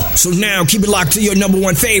So now keep it locked to your number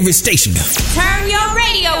one favorite station. Turn your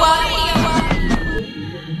radio up.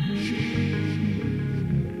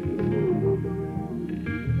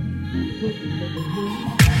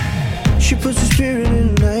 She puts her spirit in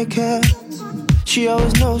a nightcap. She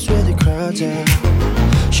always knows where the crowd's at.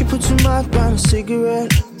 She puts her mouth on a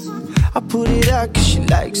cigarette. I put it out cause she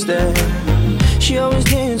likes that. She always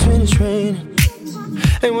dances when it's raining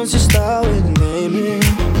and wants to start with a name in.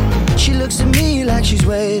 She looks at me like she's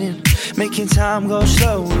waiting, making time go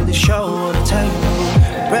slow with the show on the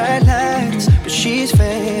table. Bright lights, but she's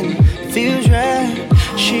fading. Feels right,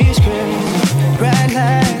 she's crazy. Bright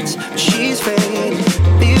lights, but she's fading.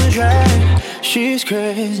 Feels right, she's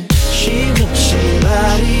crazy. She wants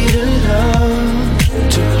somebody to love,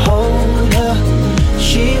 to hold her.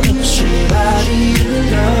 She wants somebody to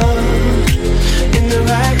love in the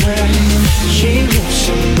right way. She wants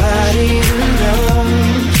somebody to love,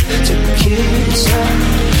 to kiss her.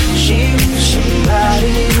 She wants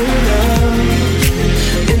somebody to love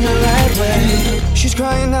in the right way. She's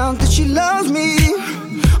crying out that she loves me,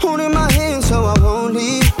 holding my hand so I won't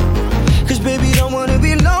leave. Cause baby don't wanna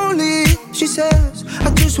be lonely. She says, I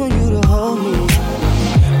just want you to hold me.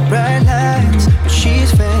 Bright lights, but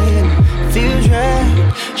she's fading. Feels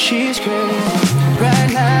right, she's crazy.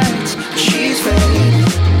 Bright lights, but she's fading.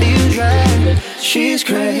 Feels right, she's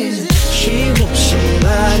crazy. She wants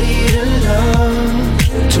somebody to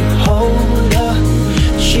love, to hold her.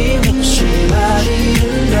 She wants somebody to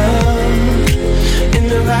love in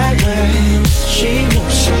the right way. She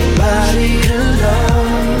wants somebody to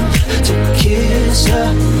love, to kiss her.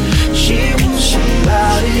 She wants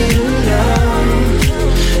somebody to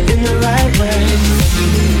love in the right way.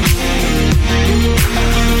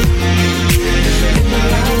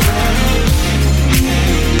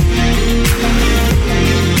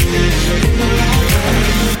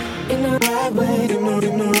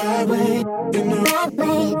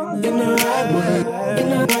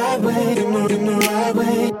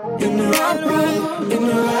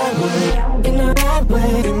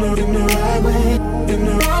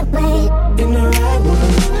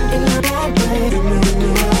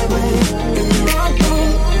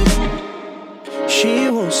 She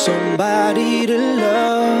wants somebody to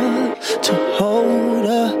love, to hold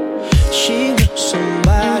her. She wants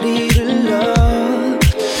somebody to love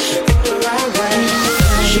in the right way.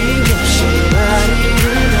 She wants somebody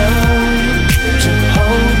to love, to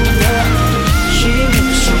hold her. She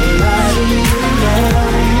wants somebody to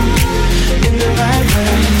love in the right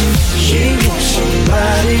way. She wants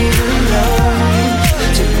somebody to love,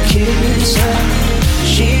 to kiss her.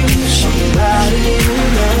 She wants somebody to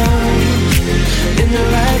love in the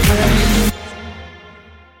right way.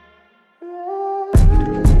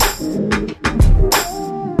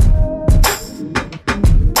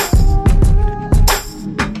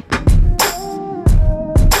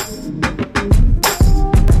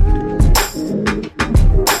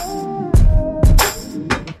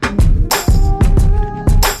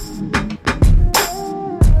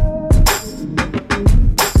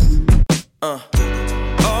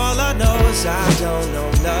 All I know is I don't know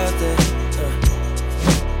nothing.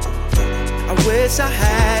 I wish I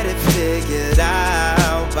had it figured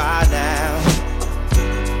out by now.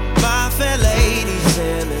 My fair lady's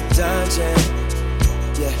in a dungeon,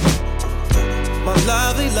 yeah. My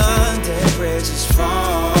lovely London Bridge is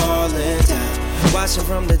falling down. Watching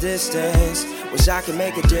from the distance, wish I could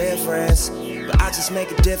make a difference, but I just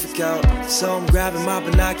make it difficult. So I'm grabbing my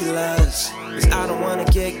binoculars, cause I don't wanna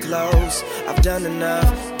get close. I've done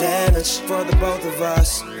enough damage for the both of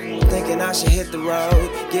us. Thinking I should hit the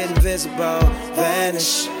road, get invisible,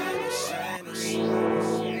 vanish.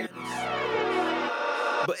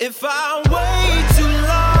 But if I wait too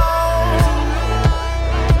long,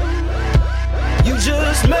 you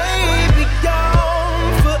just may be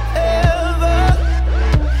gone forever,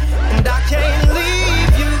 and I can't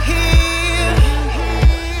leave you here.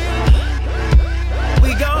 We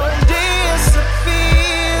gon'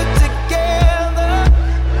 disappear together.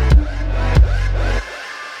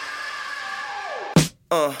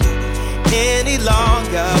 Any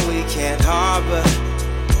longer we can't harbor.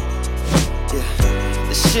 Yeah.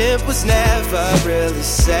 The ship was never really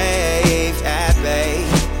safe at bay.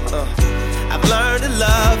 I've learned to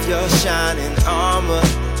love your shining armor.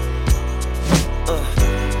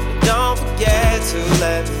 Don't forget to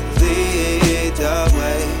let me lead the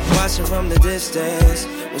way. Watching from the distance,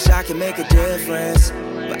 wish I could make a difference,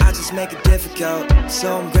 but I just make it difficult.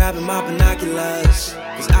 So I'm grabbing my binoculars,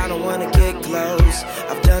 cause I don't wanna get close.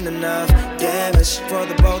 I've done enough damage for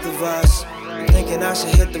the both of us. I'm thinking I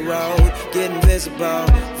should hit the road, get invisible,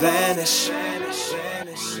 vanish.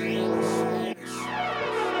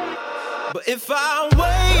 But if I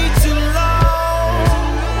wait too long,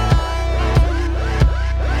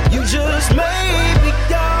 you just may be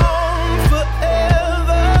gone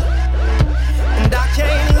forever, and I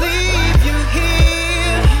can't leave you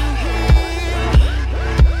here.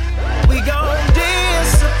 We gon'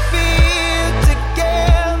 disappear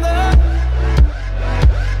together.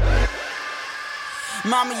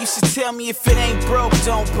 Mama used to tell me if it ain't broke,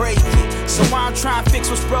 don't break it. So why I'm trying to fix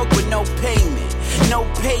what's broke with no payment. No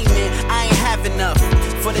payment, I ain't have enough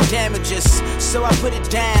for the damages. So I put it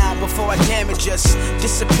down before I damage us.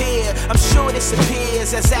 Disappear, I'm sure this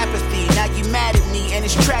appears as apathy. Now you mad at me and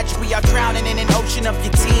it's tragic. We are drowning in an ocean of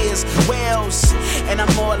your tears. Wells, and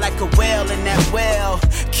I'm more like a whale in that well.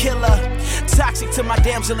 Killer, toxic to my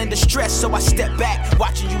damsel in distress. So I step back,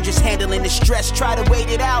 watching you just handling the stress. Try to wait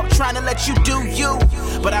it out, trying to let you do you.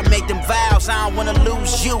 But I make them vows, I don't wanna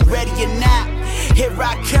lose you. Ready or not, here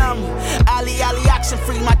I come. Ali, oxen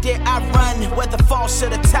free, my dear, I run. Whether falls to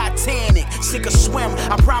the Titanic, sink or swim,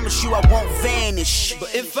 I promise you I won't vanish.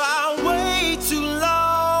 But if I wait too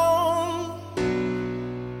long,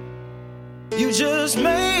 you just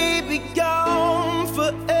may be gone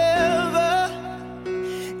forever,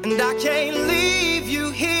 and I can't leave you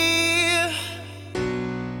here.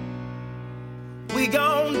 We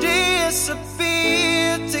gon'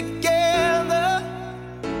 disappear together.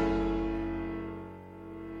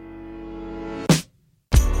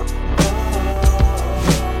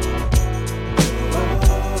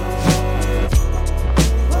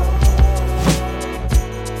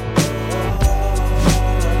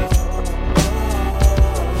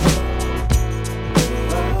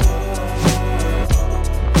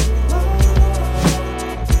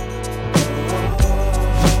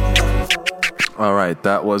 Alright,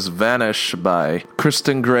 that was Vanish by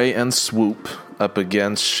Kristen Gray and Swoop up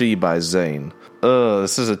against She by Zayn.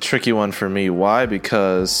 This is a tricky one for me. Why?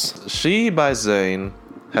 Because She by Zayn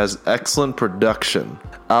has excellent production,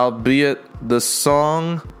 albeit the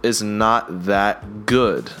song is not that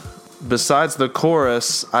good. Besides the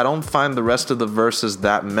chorus, I don't find the rest of the verses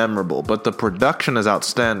that memorable, but the production is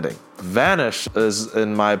outstanding. Vanish is,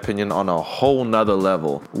 in my opinion, on a whole nother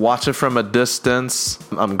level. Watch it from a distance.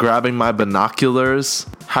 I'm grabbing my binoculars.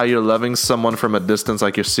 How you're loving someone from a distance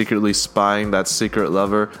like you're secretly spying that secret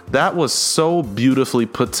lover. That was so beautifully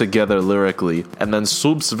put together lyrically. And then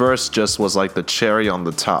Swoop's verse just was like the cherry on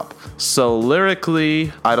the top. So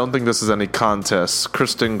lyrically, I don't think this is any contest.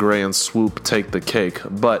 Kristen Gray and Swoop take the cake.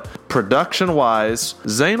 But production-wise,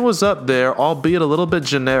 Zayn was up there, albeit a little bit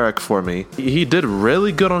generic for me. He did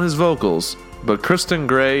really good on his vocals. But Kristen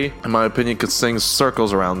Gray, in my opinion, could sing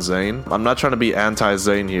circles around Zayn. I'm not trying to be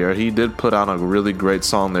anti-Zayn here. He did put out a really great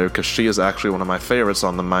song there because she is actually one of my favorites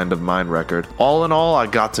on the Mind of Mine record. All in all, I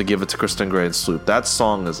got to give it to Kristen Gray and Swoop. That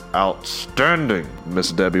song is outstanding.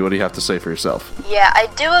 Miss Debbie, what do you have to say for yourself? Yeah, I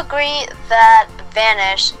do agree that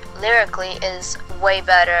Vanish lyrically is way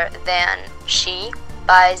better than She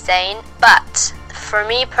by Zayn, but for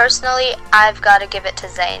me personally, I've got to give it to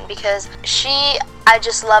Zayn because I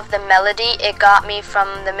just love the melody. It got me from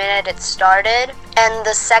the minute it started, and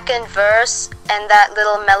the second verse and that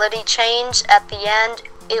little melody change at the end,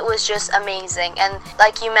 it was just amazing. And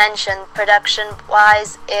like you mentioned, production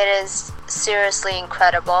wise, it is seriously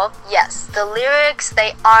incredible. Yes, the lyrics,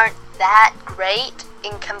 they aren't that great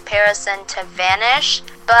in comparison to Vanish,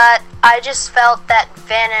 but I just felt that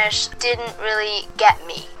Vanish didn't really get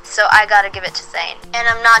me. So I gotta give it to Zayn. And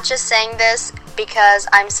I'm not just saying this because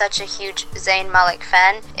I'm such a huge Zayn Malik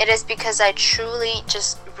fan. It is because I truly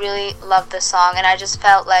just really love the song, and I just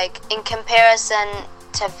felt like in comparison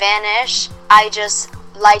to Vanish, I just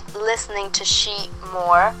liked listening to She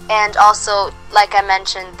more. And also, like I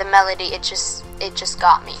mentioned, the melody, it just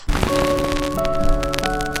got me.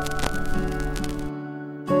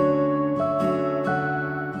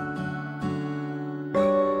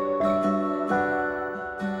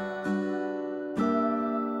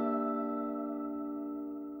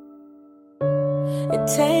 It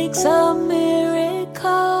takes a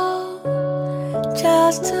miracle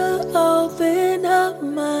just to open up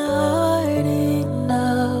my heart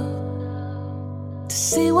enough to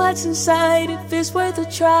see what's inside, if it's worth a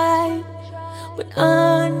try. But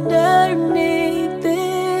underneath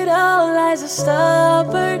it all lies a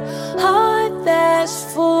stubborn heart that's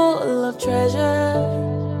full of treasure.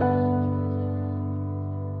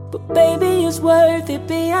 But baby, it's worth it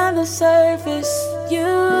beyond the surface.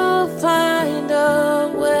 You'll find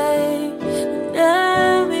a way, and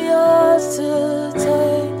I'm yours to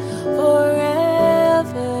take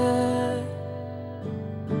forever.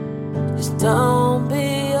 Just don't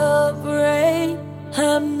be afraid.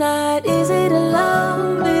 I'm not easy to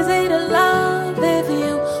love if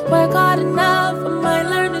you work hard enough, I might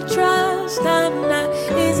learn to trust. I'm not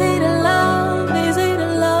easy to love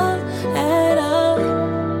at all.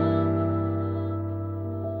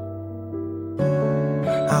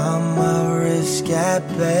 I'm a risk at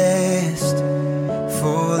best,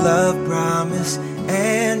 full of promise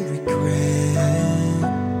and regret.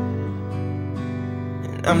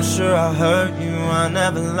 And I'm sure I hurt you, I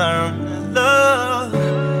never learned to love,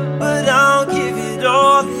 but I'll give it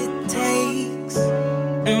all it takes.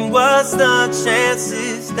 And what's the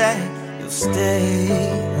chances that you'll stay?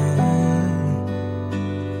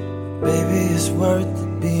 Baby, it's worth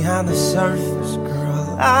it behind the surface,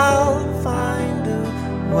 girl. I'll find a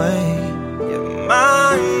way. You're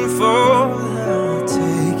mine for the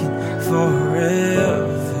taking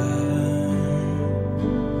forever.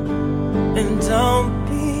 And don't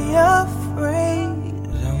be afraid,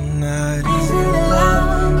 I'm not easy to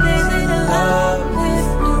love, easy to love.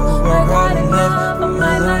 Work hard enough, I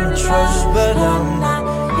might learn to trust, but I'm not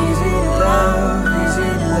easy to love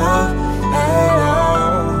at all.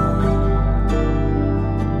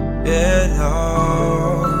 At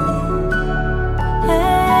all.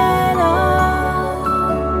 At all.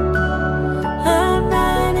 I'm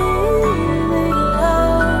not easy to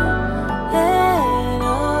love at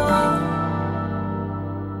all.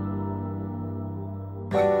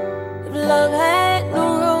 If love had no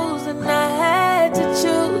rules and I had to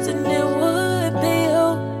choose, and it would be you.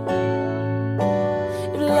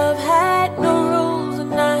 If love had no rules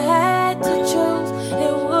and I had to choose,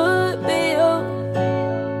 it would be you.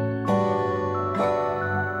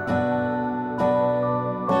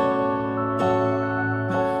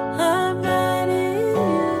 I'm not easy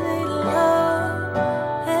to love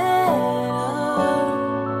at all.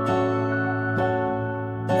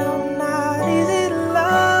 I'm not easy to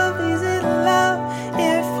love, easy to love.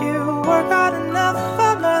 If you work hard enough, I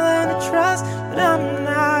might learn to trust. But I'm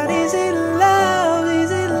not easy to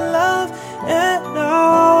love at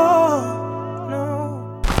all. No.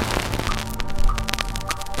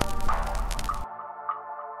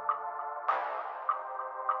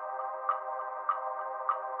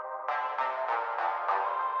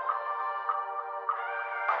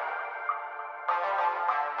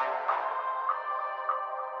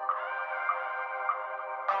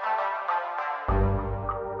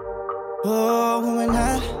 Oh, we're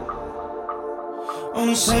not on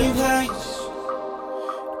the same page.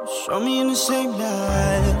 Show me in the same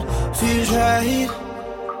light. Feels right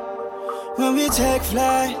when we take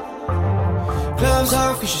flight. Gloves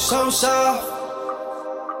off 'cause you're so soft.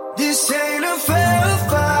 This ain't a fair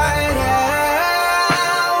fight.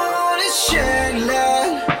 I wanna shed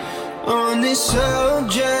light on this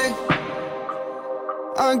subject.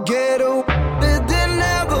 I get away than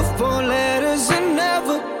never, 4 letters and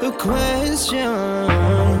never a question.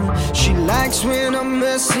 She likes when I'm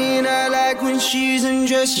messing, I like when she's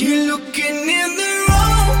undressed. You're looking in the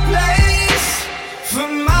wrong place for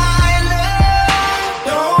my love.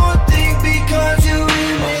 Don't think because you're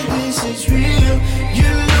with me this is real.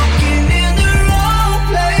 You're looking in the wrong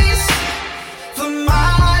place for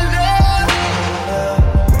my love.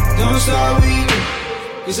 Don't start with me,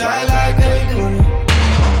 'cause I like how you do it.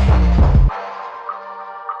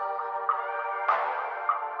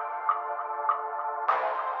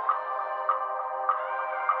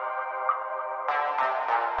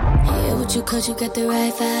 Yeah, with you, 'cause you got the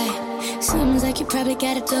right vibe. Seems like you probably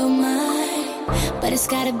gotta do mine, but it's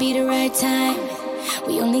gotta be the right time.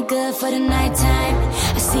 We only good for the nighttime.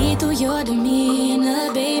 I see through your demeanor,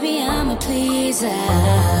 baby, I'm a pleaser.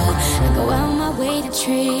 I go out my way to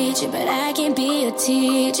treat you, but I can't be a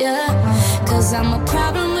teacher. 'Cause I'm a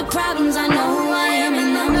problem with problems, I know who I am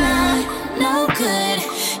and I'm not no good.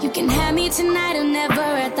 You can have me tonight or never,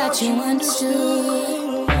 I thought you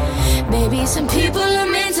understood. Baby, some people are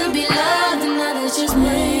meant to be loved and others just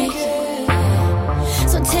make it.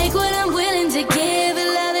 So take what I'm willing to give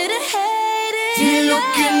and love it or hate it. You're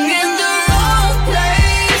looking in the wrong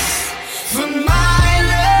place for my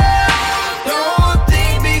love. Don't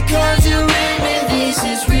think because you're with me this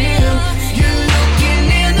is real. You're looking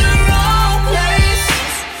in the wrong place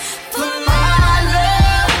for my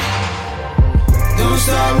love. Don't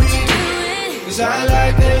start with me, 'cause I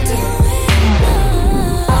like that too.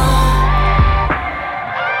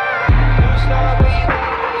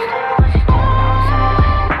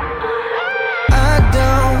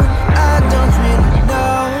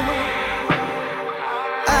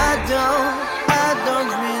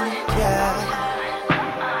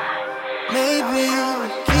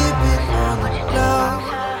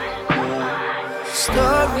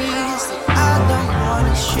 Stories that I don't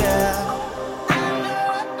wanna share.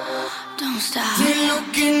 Don't stop. You're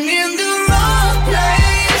looking in the wrong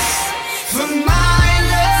place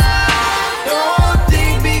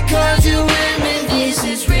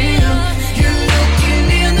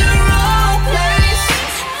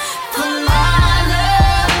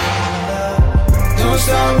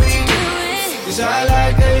 'cause I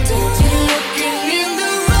like it. You're looking in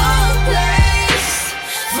the wrong place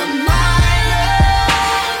for my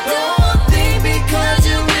love. Don't think because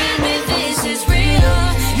you're with me this is real.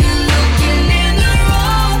 You're looking in the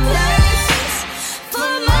wrong place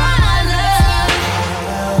for my love.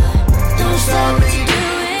 Don't stop what you're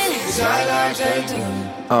doing, 'Cause I like it.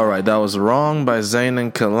 Alright, that was Wrong by Zayn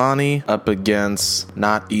and Kehlani up against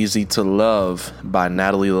Not Easy to Love by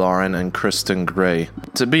Natalie Lauren and Kristen Gray.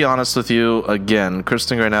 To be honest with you, again,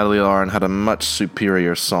 Kristen Gray and Natalie Lauren had a much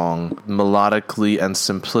superior song, melodically and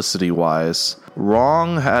simplicity-wise.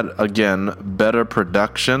 Wrong had, again, better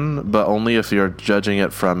production, but only if you're judging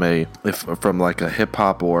it from like a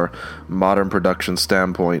hip-hop or modern production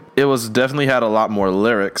standpoint. It was definitely had a lot more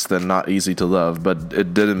lyrics than Not Easy to Love, but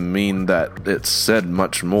it didn't mean that it said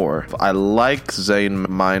much more. I like Zayn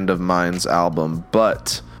Mind of Mine's album,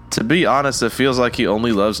 but to be honest, it feels like he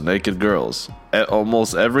only loves naked girls. At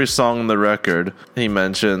almost every song on the record, he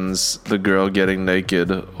mentions the girl getting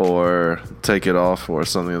naked or take it off or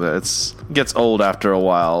something like that. It gets old after a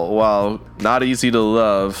while. While Not Easy to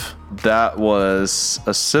Love, that was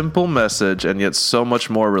a simple message and yet so much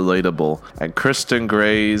more relatable. And Kristen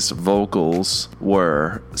Gray's vocals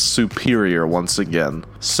were superior once again.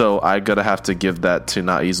 So I gotta have to give that to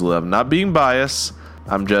Not Easy to Love. Not being biased,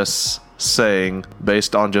 I'm just saying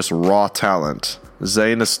based on just raw talent.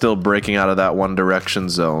 Zayn is still breaking out of that One Direction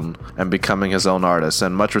zone and becoming his own artist,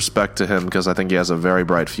 and much respect to him because I think he has a very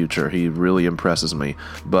bright future. He really impresses me,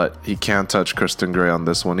 but he can't touch Kristen Gray on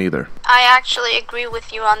this one either. I actually agree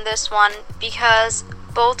with you on this one because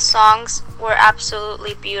both songs were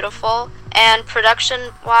absolutely beautiful, and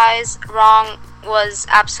production-wise, Wrong was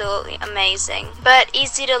absolutely amazing. But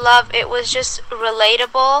Easy to Love, it was just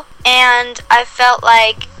relatable, and I felt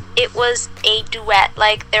like it was a duet,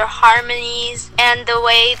 like their harmonies and the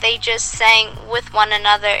way they just sang with one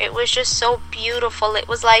another. It was just so beautiful. It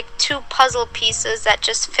was like two puzzle pieces that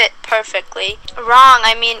just fit perfectly. Wrong,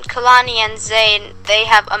 I mean, Kehlani and Zayn, they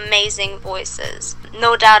have amazing voices.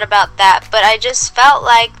 No doubt about that. But I just felt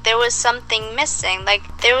like there was something missing. Like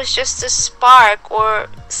there was just a spark or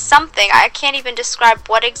something. I can't even describe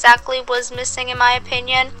what exactly was missing in my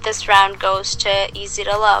opinion. This round goes to Easy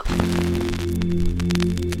to Love.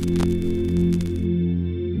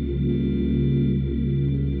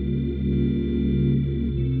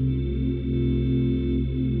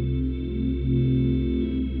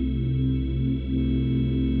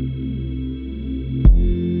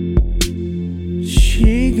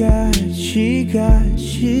 She got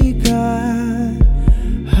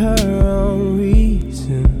her own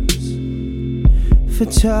reasons for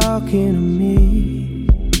talking to me.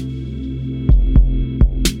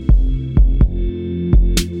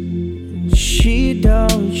 She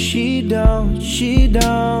don't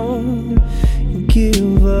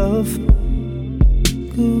give a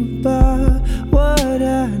goodbye what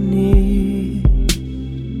I need.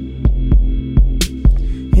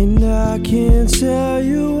 And I can't tell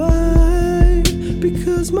you why,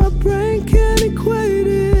 because my brain can't equate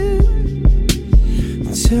it.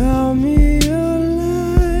 Tell me your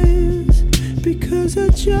lies, because I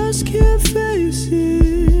just can't face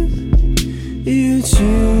it. It's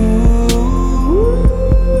you.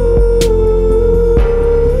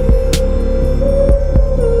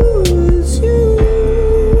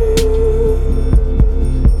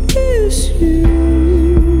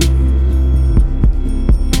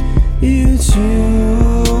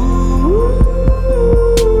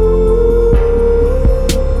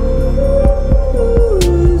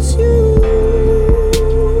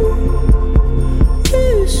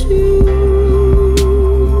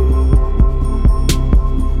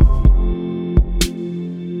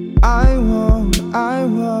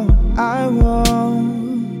 I won't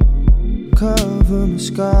cover my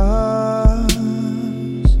scars.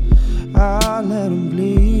 I'll let them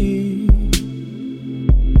bleed.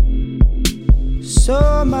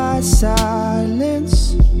 So my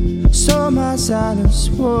silence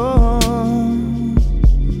won't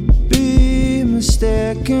be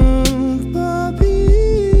mistaken for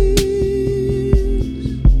peace.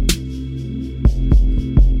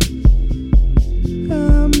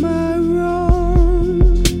 Am I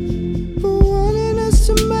wrong for wanting us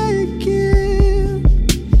to make it?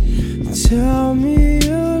 Tell me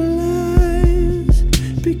your lies,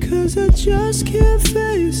 because I just can't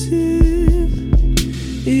face it.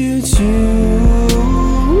 It's you.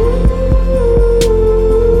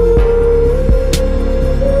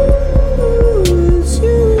 It's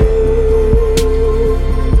you.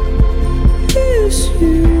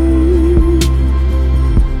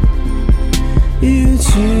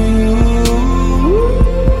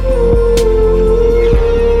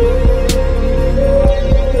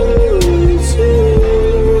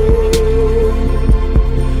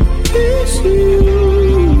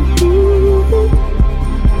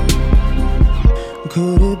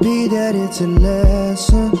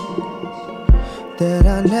 that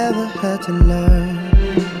I never had to learn.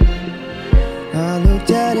 I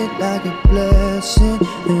looked at it like a blessing,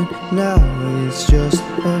 and now it's just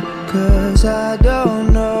a curse. I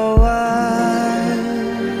don't know why.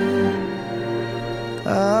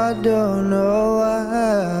 I don't know why.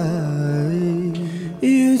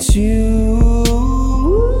 It's you.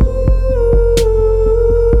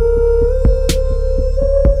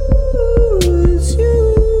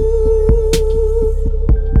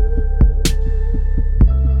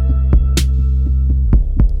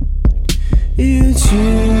 It's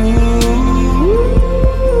you.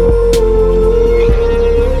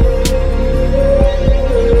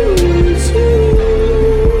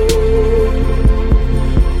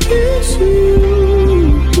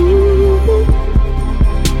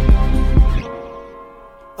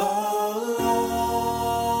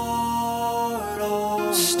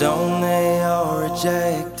 Stone they all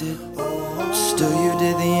rejected. Still you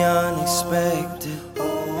did the unexpected.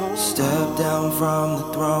 Step down from the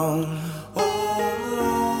throne.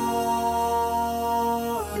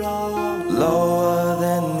 Lower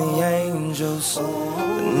than the angels,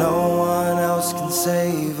 but no one else can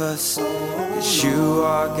save us, 'cause you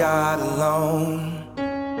are God alone.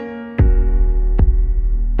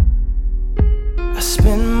 I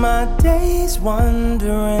spend my days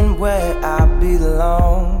wondering where I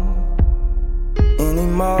belong.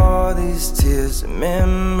 Anymore these tears and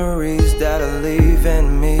memories that are leaving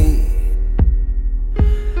me.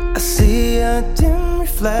 I see a dim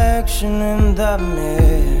reflection in the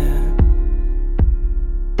mirror,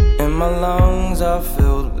 and my lungs are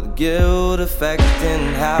filled with guilt affecting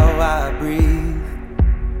how I breathe.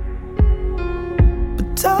 But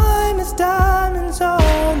time is diamonds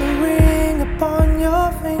on the ring upon your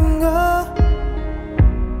finger.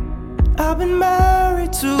 I've been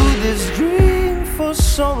married to this dream for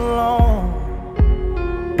so long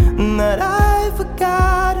that I've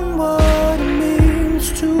forgotten what it means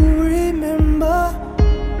to remember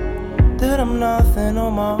that I'm nothing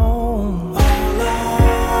on my own.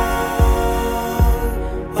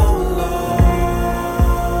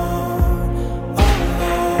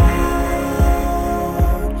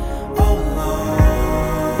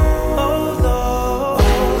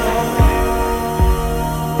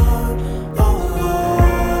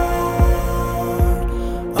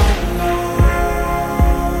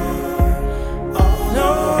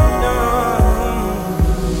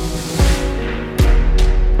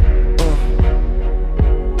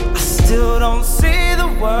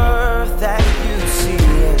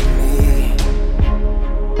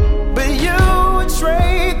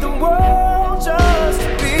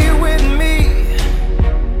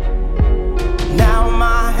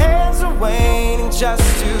 Just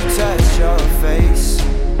to touch your face,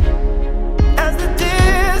 as the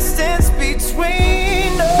distance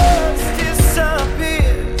between us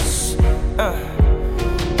disappears.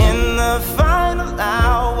 In the final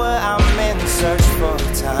hour, I'm in search for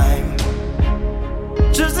time,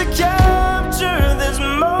 just to capture this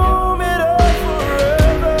moment of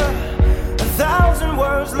forever. 1,000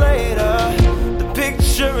 words later, the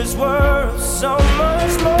picture is worth so much.